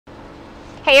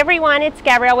Hey everyone, it's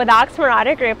Gabrielle with Oxmoor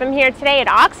Auto Group. I'm here today at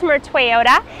Oxmoor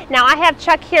Toyota. Now I have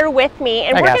Chuck here with me,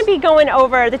 and we're going to be going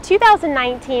over the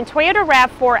 2019 Toyota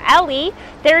RAV4 LE.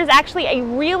 There's actually a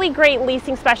really great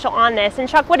leasing special on this. And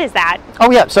Chuck, what is that?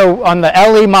 Oh yeah, so on the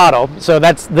LE model, so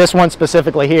that's this one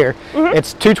specifically here,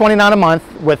 it's $229 a month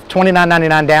with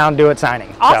 $29.99 down due at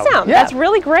signing. Awesome, so, yeah. That's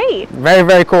really great. Very,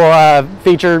 very cool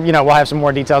feature. You know, we'll have some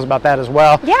more details about that as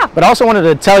well. Yeah. But I also wanted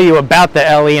to tell you about the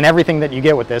LE and everything that you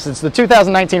get with this. It's the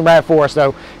 2019 RAV4,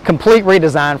 so complete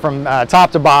redesign from top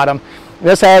to bottom.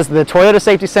 This has the Toyota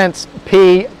Safety Sense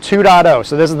P 2.0,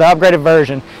 so this is the upgraded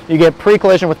version. You get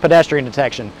pre-collision with pedestrian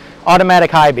detection,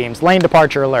 automatic high beams, lane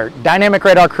departure alert, dynamic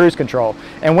radar cruise control.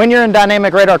 And when you're in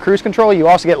dynamic radar cruise control, you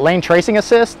also get lane tracing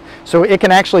assist, so it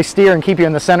can actually steer and keep you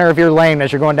in the center of your lane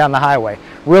as you're going down the highway.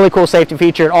 Really cool safety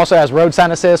feature. It also has road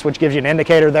sign assist, which gives you an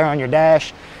indicator there on your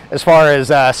dash as far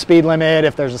as speed limit,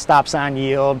 if there's a stop sign,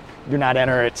 yield, do not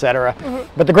enter, etc.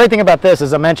 But the great thing about this,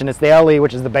 as I mentioned, it's the LE,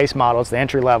 which is the base model, it's the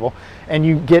entry level, and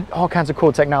you get all kinds of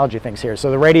cool technology things here. So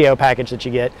the radio package that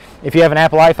you get, if you have an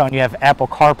Apple iPhone, you have Apple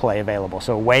CarPlay available.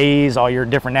 So Waze, all your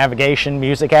different navigation,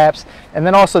 music apps, and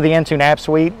then also the Intune app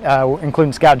suite,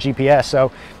 including Scout GPS.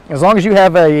 So as long as you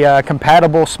have a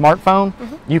compatible smartphone,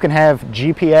 you can have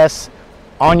GPS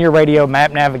on your radio,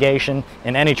 map navigation,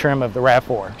 in any trim of the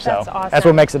RAV4. So that's awesome. That's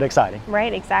what makes it exciting.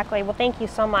 Right, exactly. Well, thank you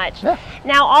so much. Yeah.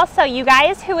 Now also, you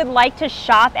guys who would like to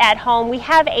shop at home, we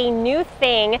have a new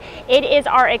thing. It is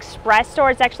our express store.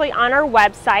 It's actually on our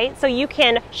website, so you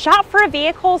can shop for a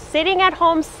vehicle sitting at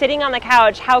home, sitting on the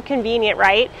couch. How convenient,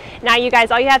 right? Now you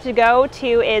guys, all you have to go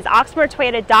to is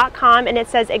oxmoortoyota.com, and it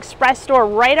says express store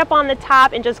right up on the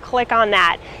top, and just click on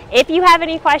that. If you have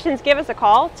any questions, give us a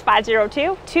call. It's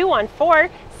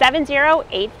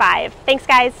 502-214-7085. Thanks,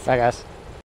 guys. Bye, guys.